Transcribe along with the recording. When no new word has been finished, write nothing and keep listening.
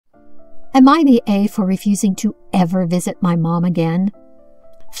Am I the A for refusing to ever visit my mom again?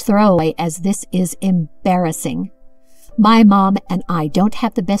 Throwaway as this is embarrassing. My mom and I don't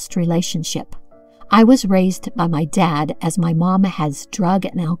have the best relationship. I was raised by my dad as my mom has drug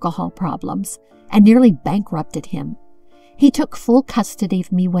and alcohol problems and nearly bankrupted him. He took full custody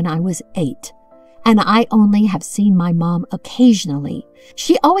of me when I was 8, and I only have seen my mom occasionally.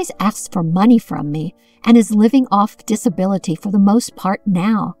 She always asks for money from me and is living off disability for the most part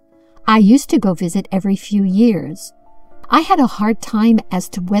now. I used to go visit every few years. I had a hard time as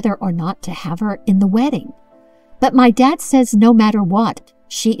to whether or not to have her in the wedding. But my dad says no matter what,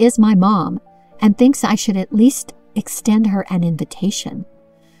 she is my mom and thinks I should at least extend her an invitation.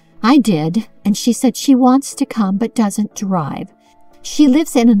 I did, and she said she wants to come but doesn't drive. She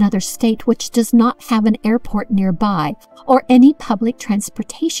lives in another state which does not have an airport nearby or any public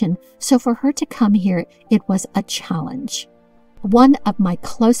transportation, so for her to come here, it was a challenge. One of my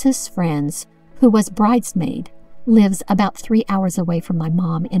closest friends, who was bridesmaid, lives about 3 hours away from my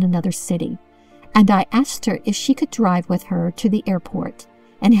mom in another city, and I asked her if she could drive with her to the airport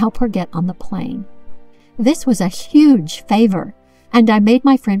and help her get on the plane. This was a huge favor, and I made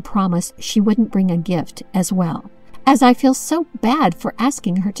my friend promise she wouldn't bring a gift as well, as I feel so bad for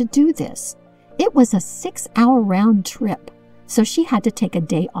asking her to do this. It was a 6-hour round trip, so she had to take a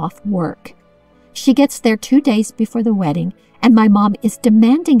day off work. She gets there 2 days before the wedding, and my mom is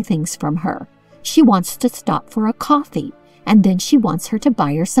demanding things from her. She wants to stop for a coffee, and then she wants her to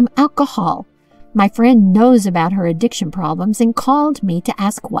buy her some alcohol. My friend knows about her addiction problems and called me to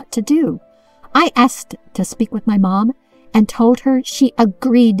ask what to do. I asked to speak with my mom and told her she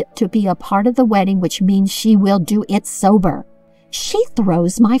agreed to be a part of the wedding, which means she will do it sober. She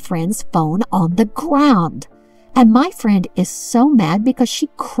throws my friend's phone on the ground, and my friend is so mad because she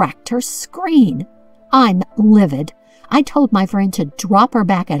cracked her screen. I'm livid. I told my friend to drop her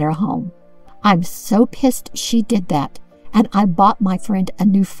back at her home. I'm so pissed she did that, and I bought my friend a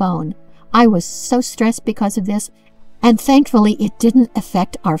new phone. I was so stressed because of this, and thankfully it didn't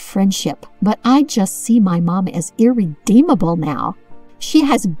affect our friendship, but I just see my mom as irredeemable now. She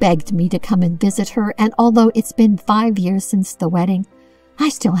has begged me to come and visit her, and although it's been 5 years since the wedding, I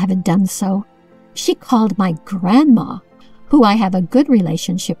still haven't done so. She called my grandma, who I have a good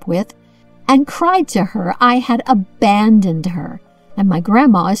relationship with, and cried to her I had abandoned her, and my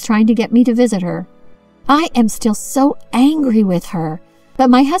grandma is trying to get me to visit her. I am still so angry with her, but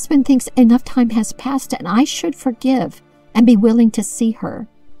my husband thinks enough time has passed and I should forgive and be willing to see her.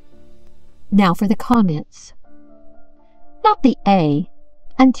 Now for the comments. Not the A.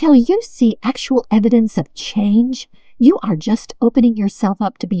 Until you see actual evidence of change, you are just opening yourself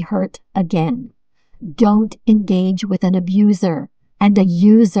up to be hurt again. Don't engage with an abuser and a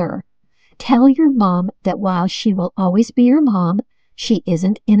user. Tell your mom that while she will always be your mom, she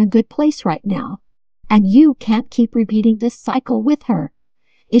isn't in a good place right now, and you can't keep repeating this cycle with her.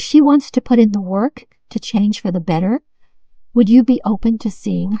 If she wants to put in the work to change for the better, would you be open to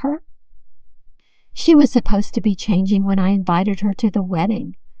seeing her? She was supposed to be changing when I invited her to the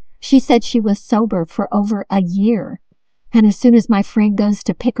wedding. She said she was sober for over a year, and as soon as my friend goes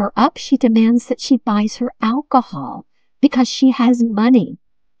to pick her up, she demands that she buys her alcohol because she has money.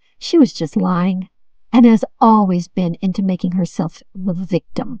 She was just lying and has always been into making herself the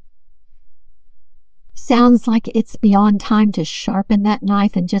victim. Sounds like it's beyond time to sharpen that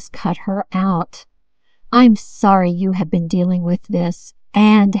knife and just cut her out. I'm sorry you have been dealing with this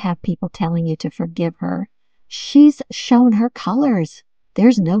and have people telling you to forgive her. She's shown her colors.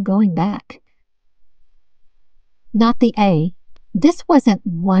 There's no going back. Not the A. This wasn't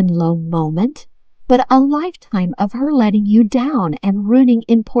one lone moment, but a lifetime of her letting you down and ruining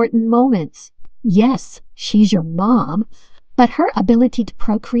important moments. Yes, she's your mom, but her ability to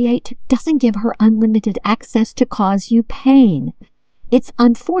procreate doesn't give her unlimited access to cause you pain. It's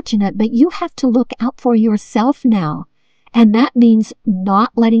unfortunate, but you have to look out for yourself now, and that means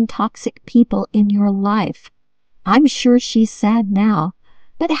not letting toxic people in your life. I'm sure she's sad now,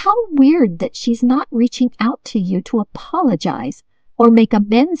 but how weird that she's not reaching out to you to apologize or make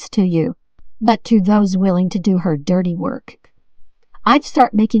amends to you, but to those willing to do her dirty work. I'd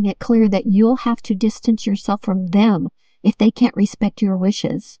start making it clear that you'll have to distance yourself from them if they can't respect your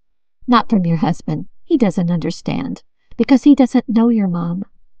wishes. Not from your husband. He doesn't understand, because he doesn't know your mom.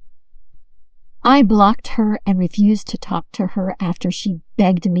 I blocked her and refused to talk to her after she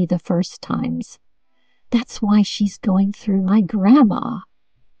begged me the first times. That's why she's going through my grandma.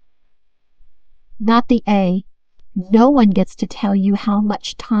 Not the A. No one gets to tell you how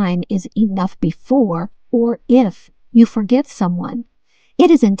much time is enough before or if you forgive someone. It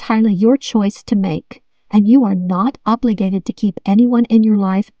is entirely your choice to make, and you are not obligated to keep anyone in your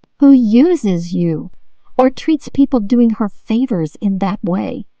life who uses you or treats people doing her favors in that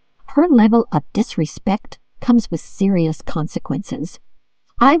way, her level of disrespect comes with serious consequences.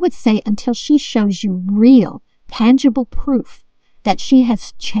 I would say until she shows you real, tangible proof that she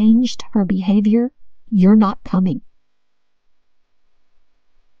has changed her behavior, you're not coming.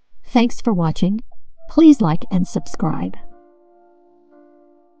 Thanks for watching. Please like and subscribe.